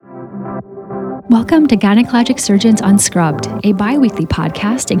Welcome to Gynecologic Surgeons Unscrubbed, a bi-weekly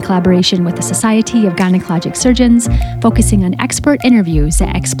podcast in collaboration with the Society of Gynecologic Surgeons, focusing on expert interviews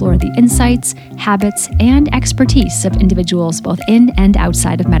that explore the insights, habits, and expertise of individuals both in and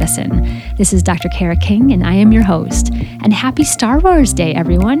outside of medicine. This is Dr. Kara King, and I am your host. And happy Star Wars Day,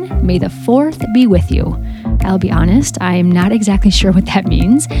 everyone. May the 4th be with you. I'll be honest, I'm not exactly sure what that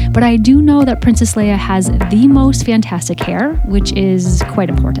means, but I do know that Princess Leia has the most fantastic hair, which is quite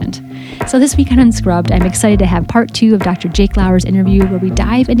important. So this week on Unscrubbed, I'm excited to have part 2 of Dr. Jake Lauer's interview, where we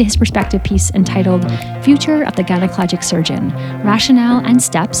dive into his perspective piece entitled Future of the Gynecologic Surgeon: Rationale and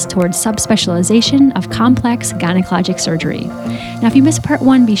Steps Towards Subspecialization of Complex Gynecologic Surgery. Now, if you missed part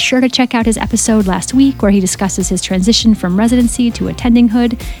 1, be sure to check out his episode last week where he discusses his transition from residency to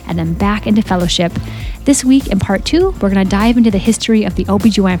attendinghood and then back into fellowship. This week in part 2, we're going to dive into the history of the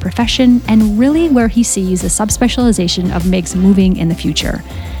OB/GYN profession and really where he sees the subspecialization of MIGS moving in the future.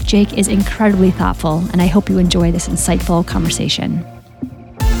 Jake is incredibly thoughtful, and I hope you enjoy this insightful conversation.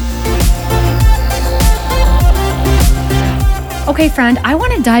 Okay, friend, I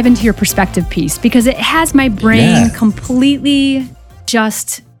want to dive into your perspective piece because it has my brain completely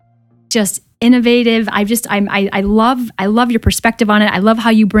just innovative. I love your perspective on it. I love how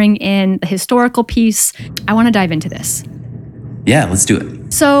you bring in the historical piece. I want to dive into this. Yeah, let's do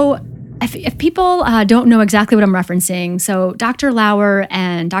it. So if people don't know exactly what I'm referencing, so Dr. Lauer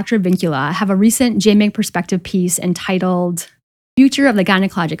and Dr. Vincula have a recent JMIG perspective piece entitled Future of the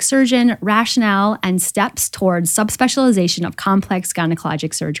Gynecologic Surgeon: Rationale and Steps Towards Subspecialization of Complex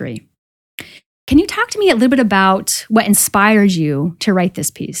Gynecologic Surgery. Can you talk to me a little bit about what inspired you to write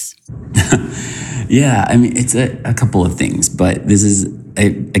this piece? Yeah, I mean, it's a couple of things, but this is,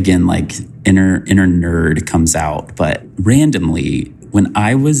 again, like inner nerd comes out. But randomly, when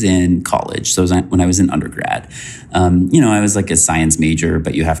I was in college, so when I was in undergrad, I was like a science major,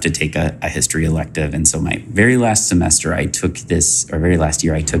 but you have to take a history elective. And so my very last semester, very last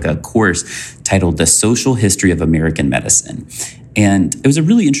year, I took a course titled The Social History of American Medicine. And it was a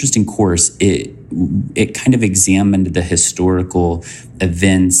really interesting course. It kind of examined the historical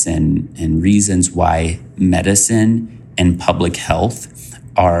events and reasons why medicine and public health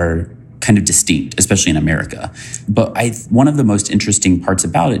are kind of distinct, especially in America. But one of the most interesting parts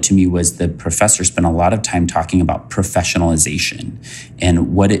about it to me was the professor spent a lot of time talking about professionalization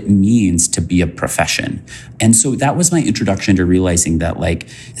and what it means to be a profession. And so that was my introduction to realizing that, like,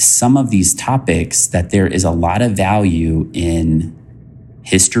 some of these topics, that there is a lot of value in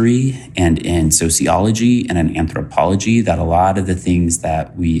history and in sociology and in anthropology, that a lot of the things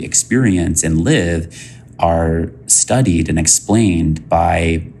that we experience and live are studied and explained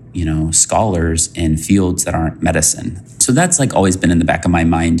by scholars in fields that aren't medicine. So that's like always been in the back of my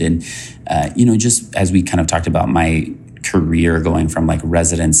mind. And, just as we kind of talked about my career going from like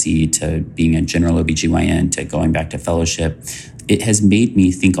residency to being a general OB/GYN to going back to fellowship, it has made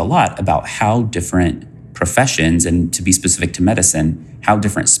me think a lot about how different professions, and to be specific to medicine, how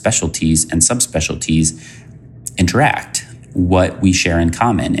different specialties and subspecialties interact, what we share in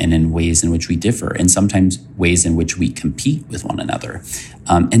common, and in ways in which we differ, and sometimes ways in which we compete with one another.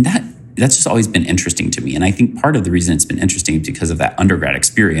 And that's just always been interesting to me. And I think part of the reason it's been interesting is because of that undergrad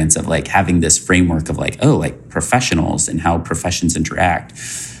experience of like having this framework of like, professionals and how professions interact.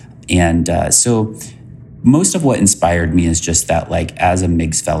 And so most of what inspired me is just that, like, as a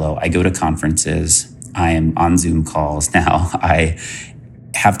MIGS fellow, I go to conferences, I am on Zoom calls now, I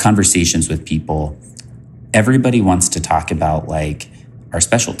have conversations with people. Everybody wants to talk about like our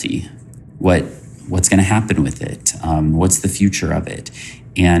specialty, what's going to happen with it, what's the future of it.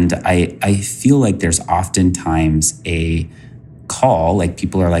 And I feel like there's oftentimes a call, like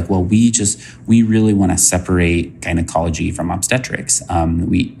people are like, well, we really want to separate gynecology from obstetrics.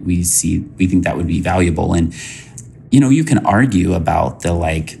 We think that would be valuable. And, you can argue about the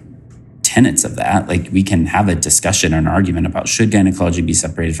like tenets of that. Like we can have a discussion or an argument about should gynecology be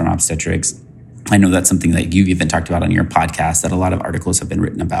separated from obstetrics. I know that's something that you've even talked about on your podcast, that a lot of articles have been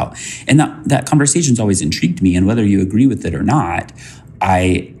written about. And that conversation's always intrigued me. And whether you agree with it or not,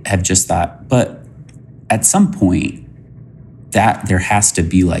 I have just thought, but at some point that there has to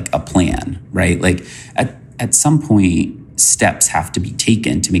be like a plan, right? Like at some point, steps have to be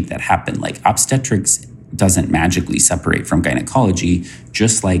taken to make that happen. Like obstetrics doesn't magically separate from gynecology,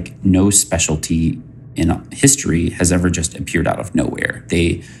 just like no specialty in history has ever just appeared out of nowhere.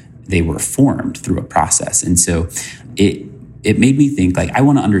 They were formed through a process. And so it made me think like, I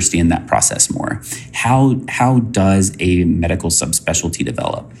want to understand that process more. How does a medical subspecialty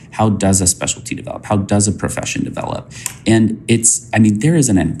develop? How does a specialty develop? How does a profession develop? And there is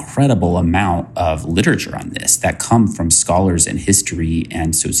an incredible amount of literature on this that come from scholars in history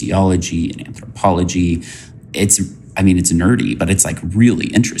and sociology and anthropology. It's nerdy, but it's like really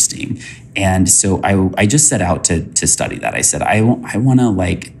interesting. And so I just set out to study that. I said, I want to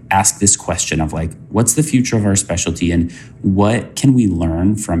like ask this question of like, what's the future of our specialty and what can we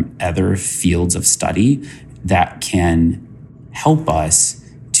learn from other fields of study that can help us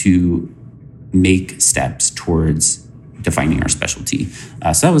to make steps towards defining our specialty.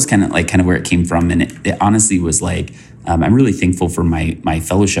 So that was kind of where it came from. And it honestly was like, I'm really thankful for my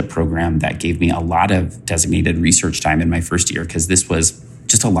fellowship program that gave me a lot of designated research time in my first year, because this was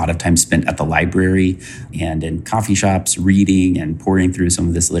just a lot of time spent at the library and in coffee shops reading and pouring through some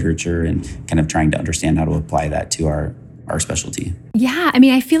of this literature and kind of trying to understand how to apply that to our specialty. Yeah,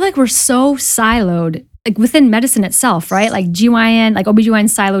 I feel like we're so siloed, like within medicine itself, right? Like GYN, like OBGYN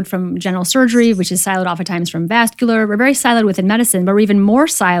siloed from general surgery, which is siloed oftentimes from vascular. We're very siloed within medicine, but we're even more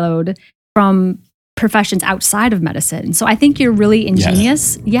siloed from professions outside of medicine. So I think you're really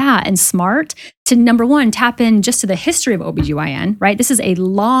ingenious, and smart to, number one, tap in just to the history of OBGYN, right? This is a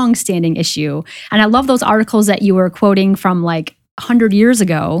long-standing issue. And I love those articles that you were quoting from like 100 years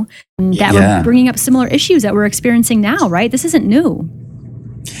ago that were bringing up similar issues that we're experiencing now, right? This isn't new.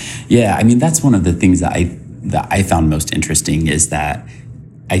 Yeah, that's one of the things that I found most interesting is that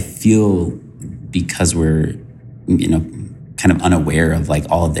I feel because we're, kind of unaware of like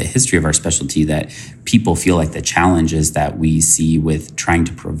all of the history of our specialty, that people feel like the challenges that we see with trying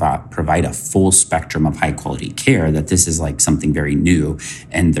to provide a full spectrum of high quality care, that this is like something very new.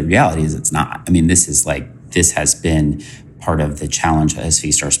 And the reality is it's not. This has been part of the challenge that has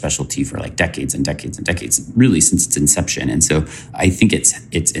faced our specialty for like decades and decades and decades, really since its inception. And so I think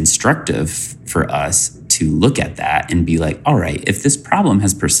it's instructive for us to look at that and be like, all right, if this problem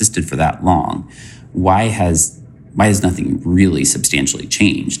has persisted for that long, why has nothing really substantially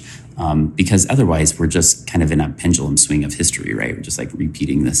changed? Because otherwise we're just kind of in a pendulum swing of history, right? We're just like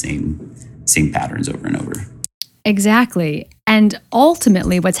repeating the same patterns over and over. Exactly. And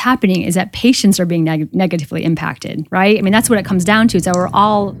ultimately what's happening is that patients are being negatively impacted, right? That's what it comes down to, is that we're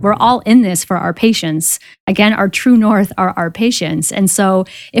all in this for our patients. Again, our true north are our patients. And so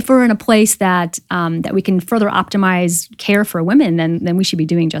if we're in a place that we can further optimize care for women, then we should be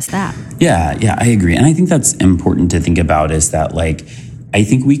doing just that. Yeah, I agree. And I think that's important to think about, is that like, I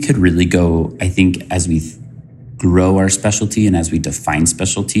think we could really go, as we grow our specialty and as we define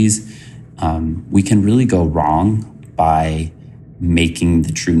specialties, we can really go wrong by making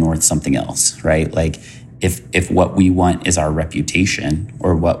the true north something else, right? Like if what we want is our reputation,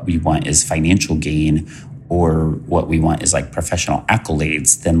 or what we want is financial gain, or what we want is like professional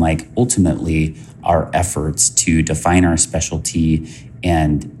accolades, then like ultimately our efforts to define our specialty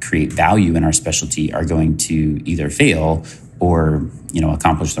and create value in our specialty are going to either fail or,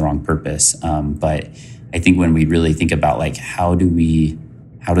 accomplish the wrong purpose. But I think when we really think about like, how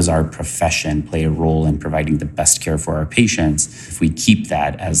does our profession play a role in providing the best care for our patients? If we keep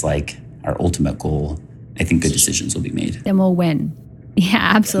that as like our ultimate goal, I think good decisions will be made. Then we'll win. Yeah,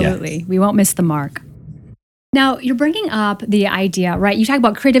 absolutely. Yeah. We won't miss the mark. Now, you're bringing up the idea, right? You talk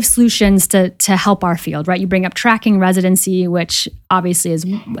about creative solutions to help our field, right? You bring up tracking residency, which obviously is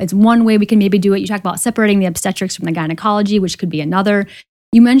one way we can maybe do it. You talk about separating the obstetrics from the gynecology, which could be another.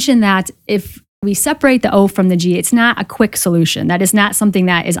 You mentioned that if we separate the O from the G, it's not a quick solution. That is not something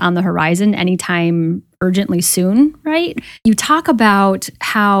that is on the horizon anytime urgently soon, right? You talk about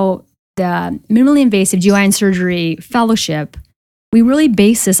how the minimally invasive GYN surgery fellowship, we really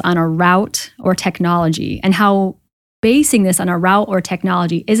base this on a route or technology, and how basing this on a route or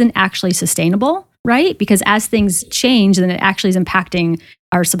technology isn't actually sustainable, right? Because as things change, then it actually is impacting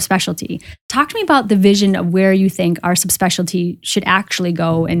our subspecialty. Talk to me about the vision of where you think our subspecialty should actually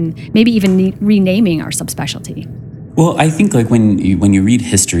go, and maybe even renaming our subspecialty. Well, I think like when you read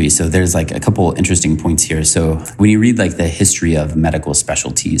history, so there's like a couple interesting points here. So when you read like the history of medical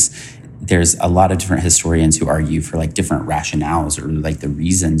specialties, there's a lot of different historians who argue for like different rationales or like the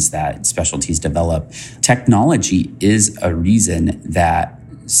reasons that specialties develop. Technology is a reason that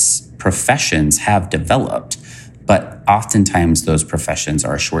professions have developed, but oftentimes those professions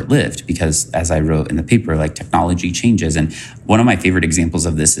are short-lived because, as I wrote in the paper, like technology changes. And one of my favorite examples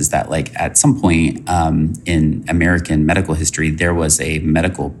of this is that like at some point in American medical history, there was a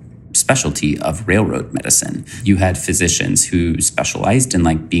medical specialty of railroad medicine. You had physicians who specialized in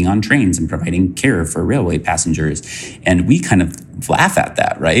like being on trains and providing care for railway passengers. And we kind of laugh at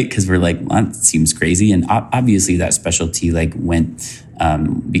that, right? Because we're like, well, that seems crazy. And obviously that specialty like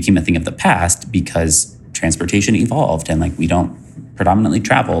became a thing of the past because transportation evolved and like we don't predominantly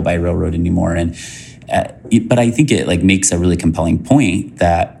travel by railroad anymore. And but I think it like makes a really compelling point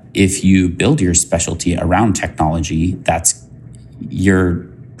that if you build your specialty around technology, that's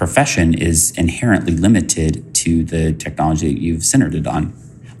your profession is inherently limited to the technology that you've centered it on.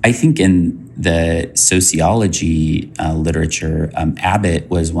 I think in the sociology literature, Abbott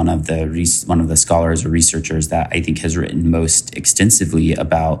was one of the scholars or researchers that I think has written most extensively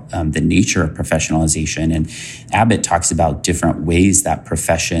about the nature of professionalization. And Abbott talks about different ways that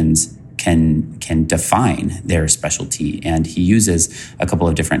professions can define their specialty, and he uses a couple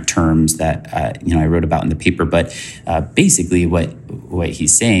of different terms that I wrote about in the paper. But basically, what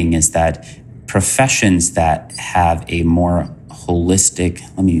he's saying is that professions that have a more holistic,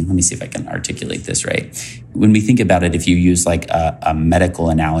 let me see if I can articulate this right. When we think about it, if you use like a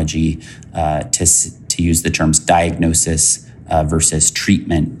medical analogy to use the terms diagnosis versus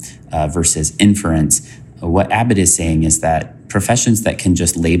treatment versus inference, what Abbott is saying is that professions that can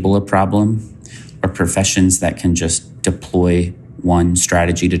just label a problem or professions that can just deploy one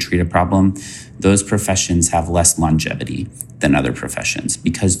strategy to treat a problem, those professions have less longevity than other professions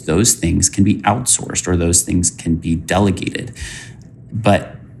because those things can be outsourced or those things can be delegated.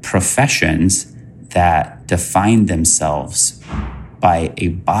 But professions that define themselves by a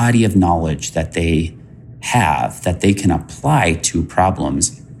body of knowledge that they have, that they can apply to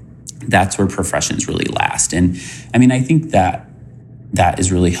problems, that's where professions really last. And I mean, I think that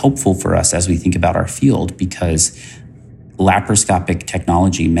is really helpful for us as we think about our field because laparoscopic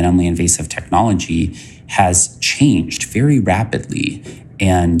technology, minimally invasive technology, has changed very rapidly.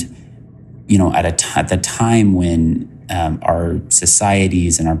 And, at the time when our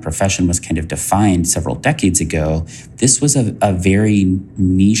societies and our profession was kind of defined several decades ago, this was a very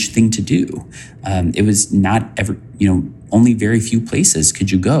niche thing to do. It was not ever, only very few places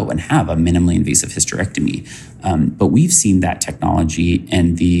could you go and have a minimally invasive hysterectomy. But we've seen that technology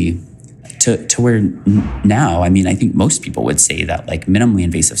and to where now, I mean, I think most people would say that like minimally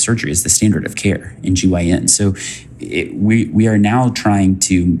invasive surgery is the standard of care in GYN. So we are now trying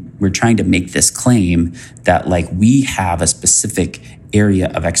to make this claim that like we have a specific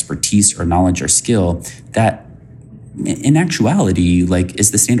area of expertise or knowledge or skill that in actuality, like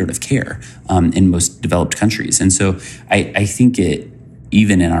is the standard of care in most developed countries. And so I think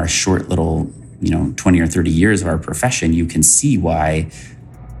even in our short little, 20 or 30 years of our profession, you can see why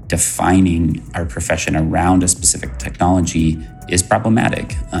defining our profession around a specific technology is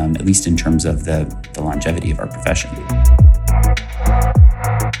problematic, at least in terms of the longevity of our profession.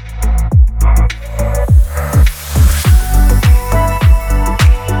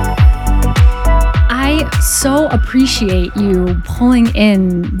 I so appreciate you pulling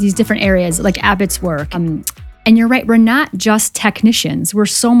in these different areas like Abbott's work. And you're right, we're not just technicians. We're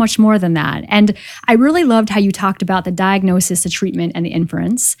so much more than that. And I really loved how you talked about the diagnosis, the treatment, and the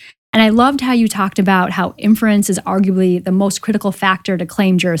inference. And I loved how you talked about how inference is arguably the most critical factor to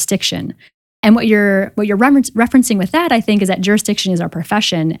claim jurisdiction. And what you're referencing with that, I think, is that jurisdiction is our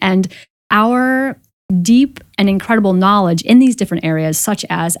profession. And our deep and incredible knowledge in these different areas, such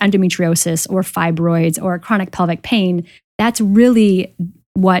as endometriosis or fibroids or chronic pelvic pain, that's really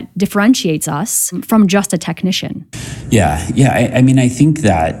what differentiates us from just a technician. Yeah. I mean, I think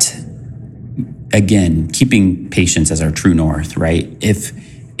that, again, keeping patients as our true north, right?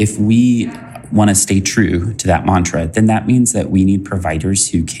 If we want to stay true to that mantra, then that means that we need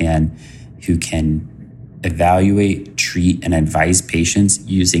providers who can evaluate, treat, and advise patients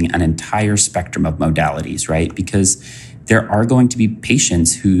using an entire spectrum of modalities, right? Because there are going to be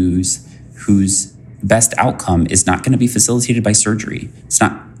patients whose best outcome is not going to be facilitated by surgery. It's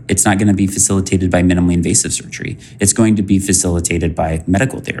not going to be facilitated by minimally invasive surgery. It's going to be facilitated by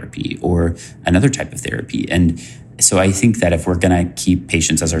medical therapy or another type of therapy. And so I think that if we're going to keep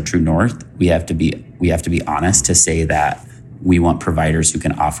patients as our true north, we have to be honest to say that we want providers who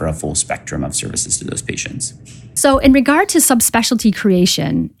can offer a full spectrum of services to those patients. So in regard to subspecialty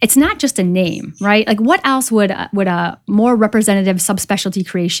creation, it's not just a name, right? Like what else would a more representative subspecialty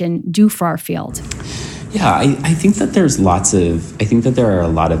creation do for our field? Yeah, I think that there are a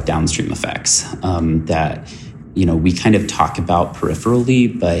lot of downstream effects that we kind of talk about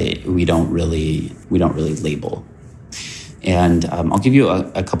peripherally, but we don't really label. And I'll give you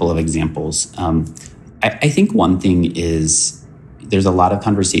a couple of examples. I think one thing is there's a lot of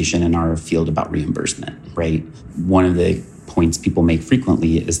conversation in our field about reimbursement, right? One of the points people make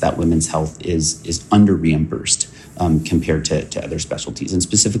frequently is that women's health is under reimbursed compared to other specialties, and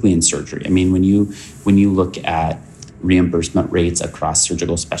specifically in surgery. I mean, when you look at reimbursement rates across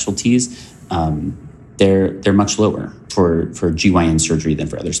surgical specialties, they're much lower for GYN surgery than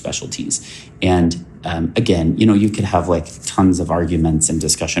for other specialties. And again, you could have like tons of arguments and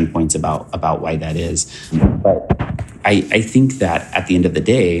discussion points about why that is. But I think that at the end of the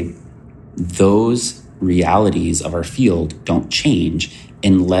day, those realities of our field don't change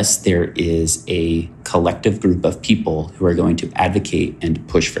unless there is a collective group of people who are going to advocate and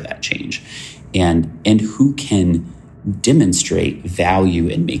push for that change, and who can demonstrate value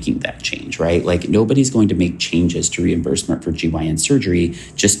in making that change, right? Like, nobody's going to make changes to reimbursement for GYN surgery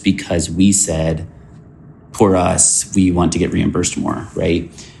just because we said, for us, we want to get reimbursed more, right?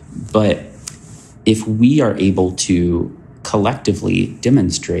 But if we are able to collectively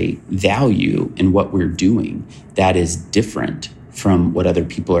demonstrate value in what we're doing that is different from what other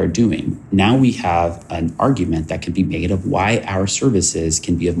people are doing, now we have an argument that can be made of why our services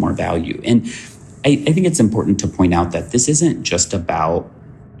can be of more value. And I think it's important to point out that this isn't just about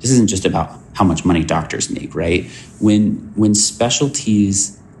how much money doctors make, right? When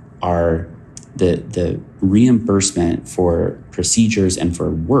specialties are the reimbursement for procedures and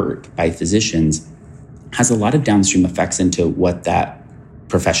for work by physicians has a lot of downstream effects into what that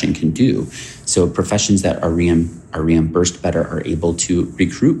profession can do. So professions that are reimbursed better are able to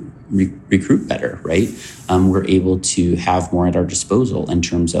recruit better, right? We're able to have more at our disposal in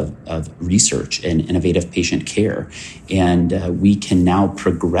terms of research and innovative patient care. And we can now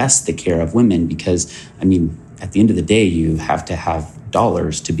progress the care of women because, I mean, at the end of the day, you have to have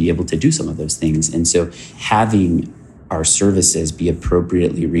dollars to be able to do some of those things. And so having our services be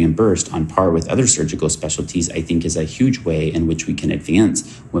appropriately reimbursed on par with other surgical specialties, I think, is a huge way in which we can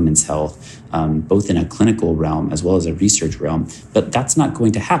advance women's health, both in a clinical realm as well as a research realm. But that's not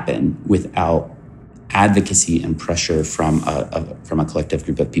going to happen without advocacy and pressure from a collective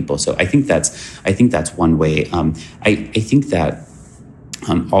group of people. So I think that's one way. I think that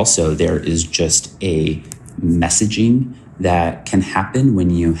also there is just a messaging that can happen when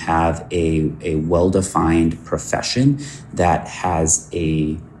you have a well-defined profession that has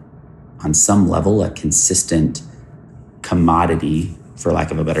on some level, a consistent commodity, for lack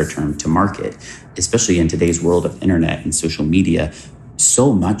of a better term, to market, especially in today's world of internet and social media.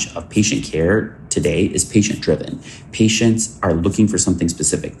 So much of patient care today is patient-driven. Patients are looking for something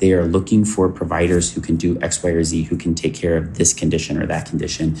specific. They are looking for providers who can do X, Y, or Z, who can take care of this condition or that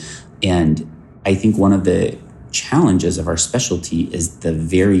condition. And I think one of the challenges of our specialty is the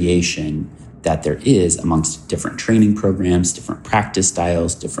variation that there is amongst different training programs, different practice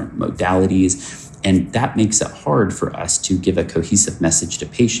styles, different modalities. And that makes it hard for us to give a cohesive message to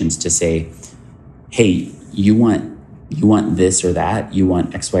patients to say, hey, you want this or that, you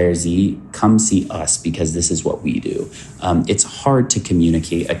want X, Y, or Z, come see us because this is what we do. It's hard to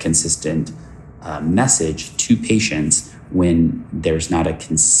communicate a consistent message to patients when there's not a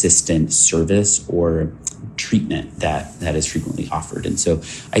consistent service or treatment that is frequently offered. And so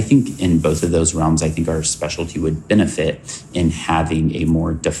I think in both of those realms, I think our specialty would benefit in having a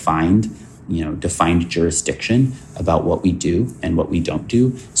more defined jurisdiction about what we do and what we don't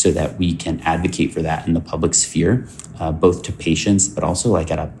do, so that we can advocate for that in the public sphere, both to patients, but also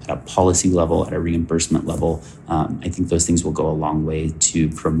like at a policy level, at a reimbursement level. I think those things will go a long way to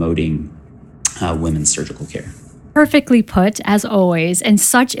promoting women's surgical care. Perfectly put, as always, and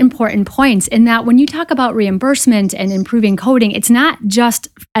such important points in that when you talk about reimbursement and improving coding, it's not just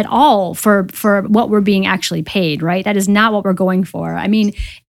at all for what we're being actually paid, right? That is not what we're going for. I mean,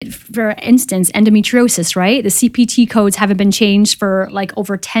 for instance, endometriosis, right? The CPT codes haven't been changed for like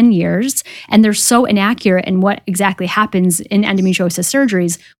over 10 years, and they're so inaccurate in what exactly happens in endometriosis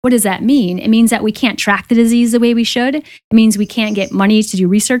surgeries. What does that mean? It means that we can't track the disease the way we should. It means we can't get money to do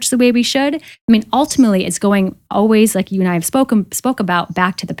research the way we should. I mean, ultimately, it's going always, like you and I have spoke about,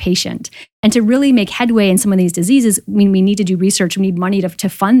 back to the patient. And to really make headway in some of these diseases, we need to do research. We need money to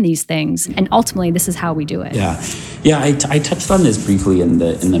fund these things. And ultimately, this is how we do it. Yeah. I touched on this briefly in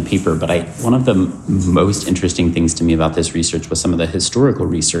the paper, but one of the most interesting things to me about this research was some of the historical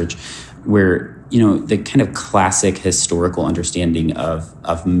research where, the kind of classic historical understanding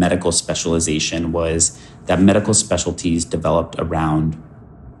of medical specialization was that medical specialties developed around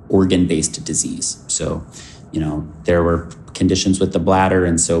organ-based disease. So, there were conditions with the bladder,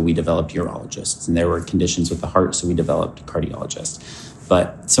 and so we developed urologists. And there were conditions with the heart, so we developed cardiologists.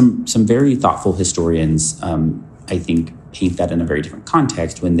 But some very thoughtful historians, I think, paint that in a very different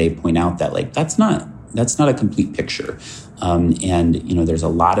context when they point out that, like, that's not that's not a complete picture. And there's a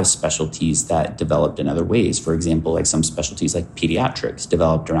lot of specialties that developed in other ways. For example, like some specialties like pediatrics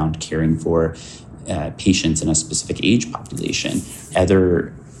developed around caring for patients in a specific age population.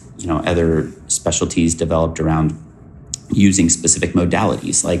 Other specialties developed around using specific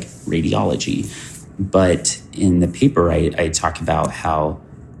modalities like radiology. But in the paper, I talk about how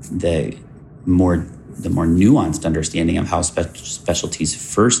the more nuanced understanding of how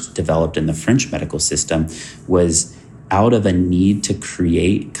specialties first developed in the French medical system was out of a need to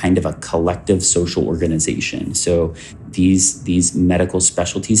create kind of a collective social organization. So these medical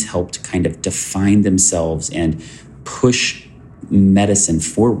specialties helped kind of define themselves and push medicine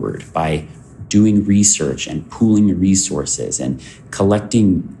forward by doing research and pooling resources and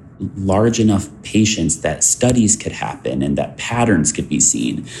collecting large enough patients that studies could happen and that patterns could be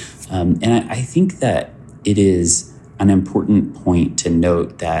seen. And I think that it is an important point to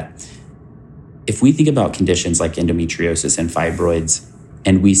note that if we think about conditions like endometriosis and fibroids,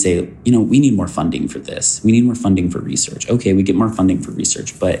 and we say, we need more funding for this, we need more funding for research. Okay, we get more funding for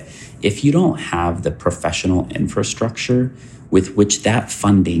research. But if you don't have the professional infrastructure with which that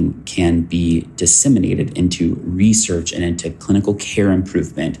funding can be disseminated into research and into clinical care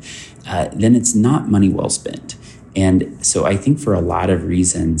improvement, then it's not money well spent. And so I think for a lot of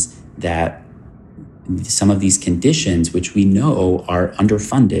reasons that some of these conditions, which we know are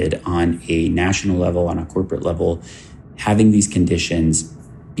underfunded on a national level, on a corporate level, having these conditions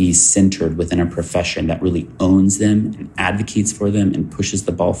be centered within a profession that really owns them and advocates for them and pushes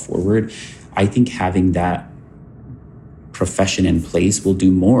the ball forward, I think having that profession in place will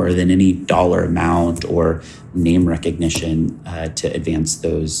do more than any dollar amount or name recognition to advance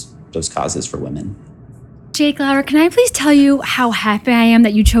those causes for women. Jake Lauer, can I please tell you how happy I am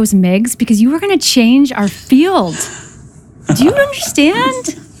that you chose MIGS, because you were going to change our field. Do you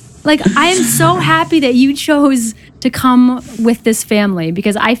understand? I am so happy that you chose to come with this family,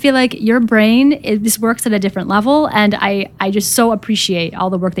 because I feel like your brain, this works at a different level, and I just so appreciate all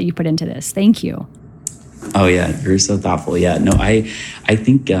the work that you put into this. Thank you. Oh yeah, you're so thoughtful. Yeah, no, I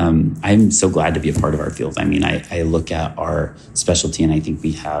think I'm so glad to be a part of our field. I mean, I look at our specialty and I think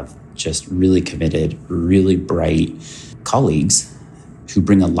we have just really committed, really bright colleagues who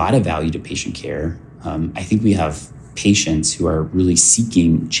bring a lot of value to patient care. I think we have patients who are really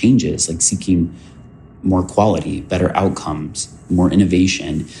seeking changes, seeking more quality, better outcomes, more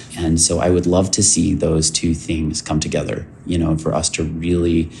innovation. And so I would love to see those two things come together, for us to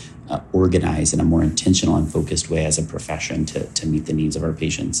really organize in a more intentional and focused way as a profession to meet the needs of our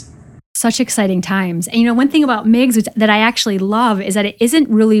patients. Such exciting times. And one thing about MIGS that I actually love is that it isn't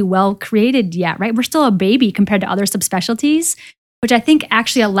really well created yet, right? We're still a baby compared to other subspecialties, which I think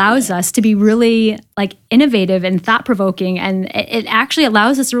actually allows us to be really innovative and thought-provoking. And it actually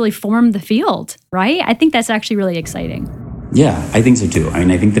allows us to really form the field, right? I think that's actually really exciting. Yeah, I think so too. I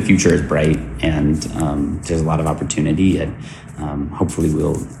mean, I think the future is bright and there's a lot of opportunity, and hopefully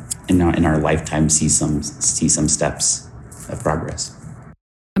we'll, in our lifetime, see some steps of progress.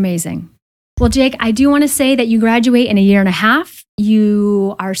 Amazing. Well, Jake, I do want to say that you graduate in a year and a half.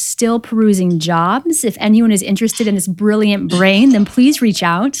 You are still perusing jobs. If anyone is interested in this brilliant brain, then please reach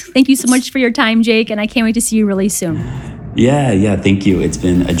out. Thank you so much for your time, Jake, and I can't wait to see you really soon. Yeah, thank you. It's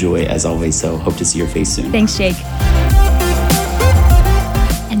been a joy as always, so hope to see your face soon. Thanks, Jake.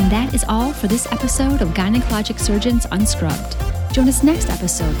 And that is all for this episode of Gynecologic Surgeons Unscrubbed. Join us next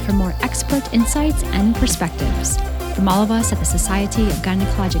episode for more expert insights and perspectives. From all of us at the Society of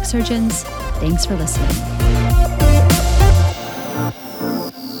Gynecologic Surgeons, thanks for listening.